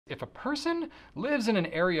if a person lives in an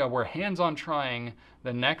area where hands-on trying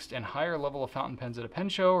the next and higher level of fountain pens at a pen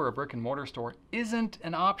show or a brick and mortar store isn't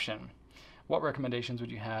an option, what recommendations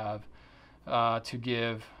would you have to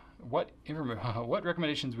give? What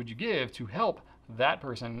recommendations would you give to help that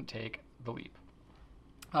person take the leap?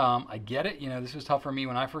 I get it. This was tough for me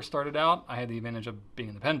when I first started out. I had the advantage of being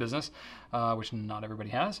in the pen business, which not everybody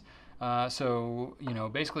has. So,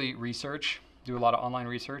 basically research, do a lot of online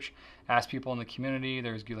research, ask people in the community.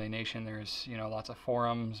 There's Goulet Nation, there's, lots of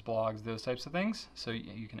forums, blogs, those types of things. So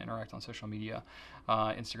you can interact on social media,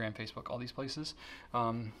 Instagram, Facebook, all these places.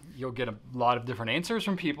 You'll get a lot of different answers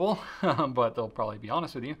from people, but they'll probably be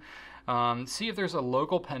honest with you. See if there's a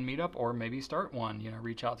local pen meetup, or maybe start one.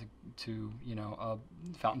 Reach out to a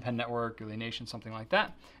Fountain Pen Network, Goulet Nation, something like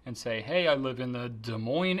that, and say, hey, I live in the Des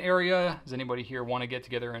Moines area. Does anybody here want to get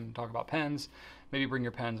together and talk about pens? Maybe bring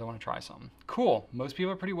your pens. I want to try some. Cool. Most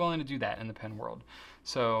people are pretty willing to do that in the pen world.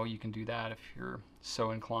 So you can do that if you're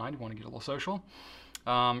so inclined, want to get a little social.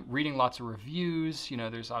 Reading lots of reviews.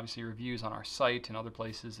 There's obviously reviews on our site and other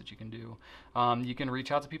places that you can do. You can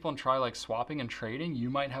reach out to people and try like swapping and trading. You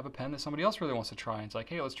might have a pen that somebody else really wants to try, and it's like,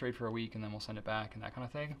 hey, let's trade for a week and then we'll send it back, and that kind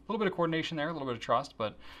of thing. A little bit of coordination there, a little bit of trust,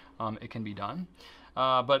 but it can be done.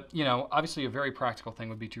 But obviously a very practical thing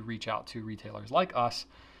would be to reach out to retailers like us.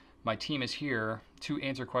 My team is here to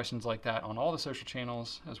answer questions like that on all the social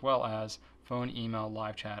channels, as well as phone, email,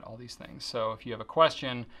 live chat, all these things. So if you have a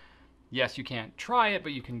question, yes, you can't try it,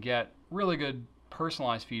 but you can get really good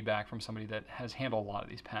personalized feedback from somebody that has handled a lot of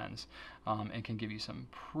these pens, and can give you some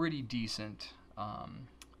pretty decent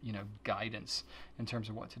guidance in terms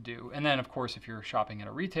of what to do. And then, of course, if you're shopping at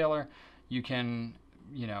a retailer, you can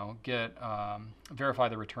verify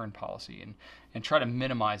the return policy and try to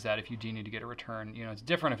minimize that if you do need to get a return. It's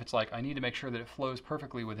different if it's like, I need to make sure that it flows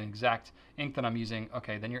perfectly with an exact ink that I'm using.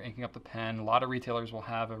 Okay, then you're inking up the pen. A lot of retailers will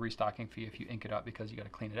have a restocking fee if you ink it up, because you got to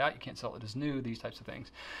clean it out. You can't sell it as new, these types of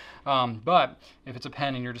things. But if it's a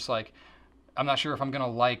pen and you're just like, I'm not sure if I'm going to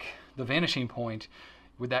like the vanishing point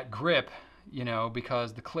with that grip,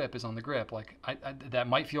 because the clip is on the grip, like that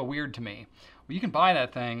might feel weird to me. Well, you can buy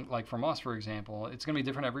that thing, like from us, for example. It's going to be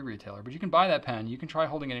different every retailer, but you can buy that pen. You can try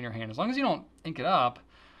holding it in your hand. As long as you don't ink it up,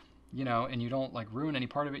 and you don't like ruin any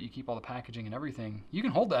part of it, you keep all the packaging and everything, you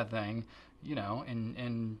can hold that thing,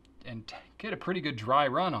 and get a pretty good dry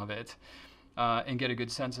run of it, and get a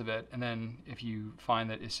good sense of it. And then if you find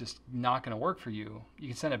that it's just not going to work for you, you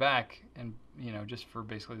can send it back, and just for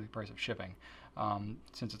basically the price of shipping.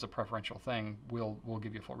 Since it's a preferential thing, we'll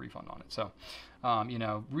give you a full refund on it. So,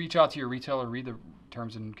 reach out to your retailer, read the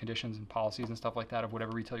terms and conditions and policies and stuff like that of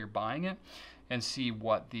whatever retail you're buying it, and see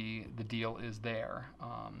what the deal is there.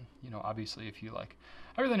 Obviously, if you like,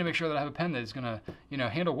 I really need to make sure that I have a pen that is going to,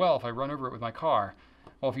 handle well if I run over it with my car.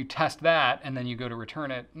 Well, if you test that and then you go to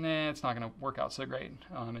return it, it's not going to work out so great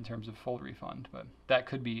in terms of full refund. But that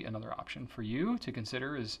could be another option for you to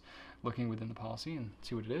consider, is looking within the policy and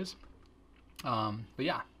see what it is. But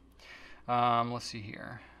yeah, let's see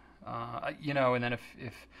here. And then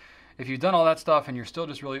if you've done all that stuff and you're still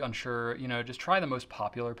just really unsure, just try the most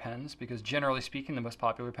popular pens, because generally speaking, the most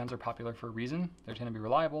popular pens are popular for a reason. They tend to be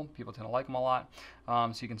reliable. People tend to like them a lot.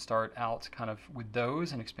 So you can start out kind of with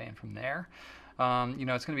those and expand from there.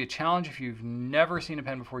 It's going to be a challenge if you've never seen a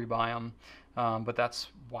pen before you buy them, but that's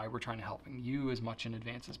why we're trying to help you as much in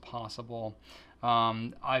advance as possible.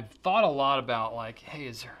 I've thought a lot about like, hey,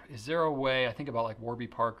 is there a way? I think about like Warby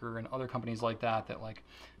Parker and other companies like that like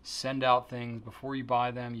send out things before you buy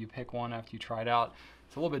them. You pick one after you try it out.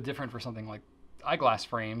 It's a little bit different for something like eyeglass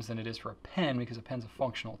frames than it is for a pen, because a pen's a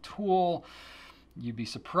functional tool. You'd be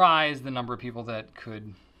surprised the number of people that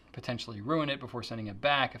could potentially ruin it before sending it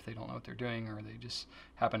back if they don't know what they're doing, or they just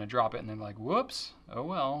happen to drop it and they're like, whoops, oh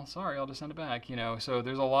well, sorry, I'll just send it back. So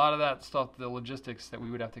there's a lot of that stuff, the logistics that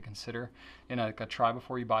we would have to consider in a try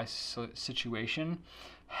before you buy situation.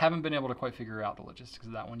 Haven't been able to quite figure out the logistics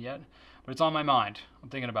of that one yet, but it's on my mind. I'm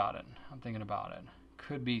thinking about it.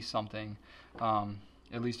 Could be something.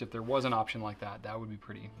 At least if there was an option like that, that'd be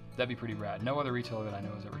pretty rad. No other retailer that I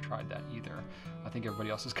know has ever tried that either. I think everybody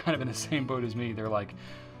else is kind of in the same boat as me. They're like,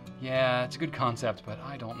 yeah, it's a good concept, but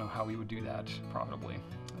I don't know how we would do that profitably.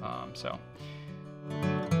 So